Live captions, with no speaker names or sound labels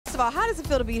all, how does it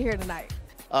feel to be here tonight?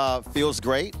 Feels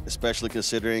great, especially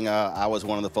considering I was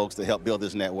one of the folks that helped build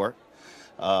this network.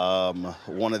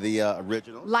 One of the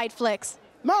original. Light flex.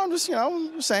 No, I'm just,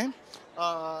 I'm just saying.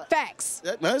 Facts.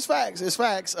 No, it's facts. It's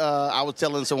facts. I was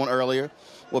telling someone earlier,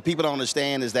 what people don't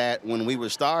understand is that when we were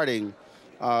starting,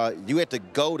 you had to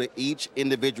go to each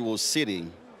individual city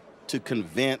to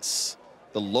convince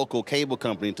the local cable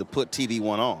company to put TV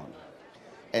One on.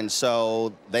 And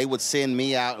so they would send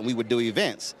me out and we would do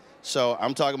events. So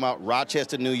I'm talking about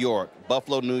Rochester, New York,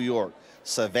 Buffalo, New York,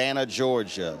 Savannah,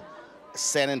 Georgia,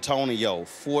 San Antonio,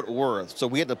 Fort Worth. So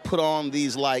we had to put on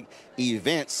these like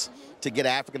events to get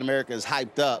African Americans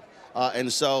hyped up.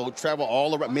 And so travel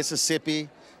all around Mississippi,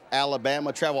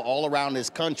 Alabama, travel all around this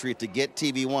country to get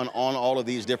TV One on all of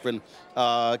these different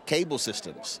cable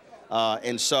systems.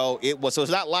 And so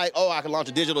it's not like, oh, I can launch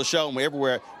a digital show and we're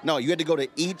everywhere. No, you had to go to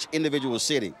each individual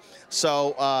city.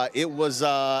 So it was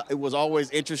always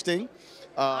interesting.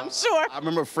 I'm sure. I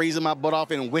remember freezing my butt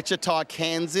off in Wichita,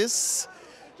 Kansas.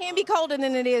 Can't be colder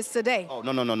than it is today. Oh,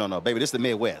 no, baby, this is the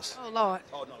Midwest. Oh, Lord.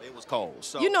 Oh, no, it was cold.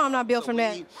 So, you know I'm not built from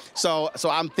that. So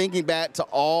I'm thinking back to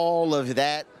all of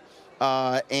that,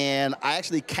 and I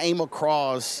actually came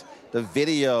across the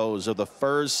videos of the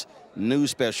first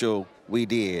news special we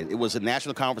did. It was a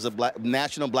national conference of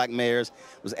national black mayors.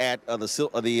 It was at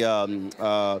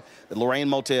the Lorraine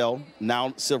Motel,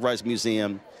 now Civil Rights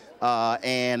Museum.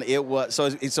 And it was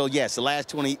so yes, the last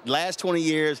 20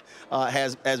 years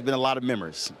has been a lot of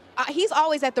memories. He's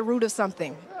always at the root of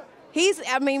something.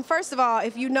 I mean, first of all,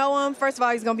 if you know him, first of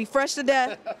all, he's gonna be fresh to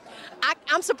death.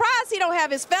 I'm surprised he don't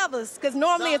have his feathers, because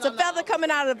normally it's a feather coming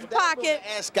out of the pocket.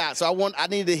 Ascot. So I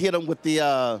needed to hit him with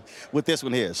this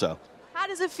one here. So. How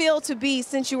does it feel to be,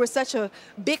 since you were such a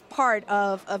big part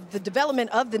of the development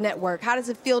of the network, how does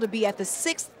it feel to be at the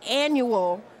 6th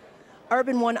annual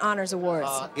Urban One Honors Awards?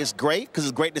 It's great, because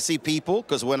it's great to see people,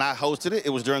 because when I hosted it, it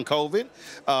was during COVID,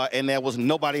 and there was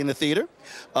nobody in the theater.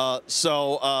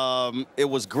 So it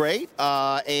was great,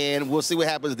 and we'll see what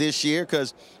happens this year,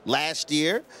 because last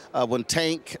year, when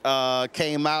Tank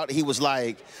came out, he was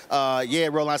like, yeah,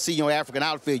 Roland, I see your African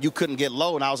outfit, you couldn't get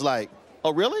low, and I was like,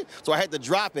 oh, really? So I had to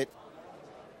drop it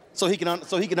so he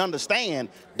can understand,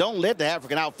 don't let the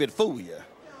African outfit fool you.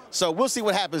 So we'll see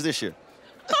what happens this year.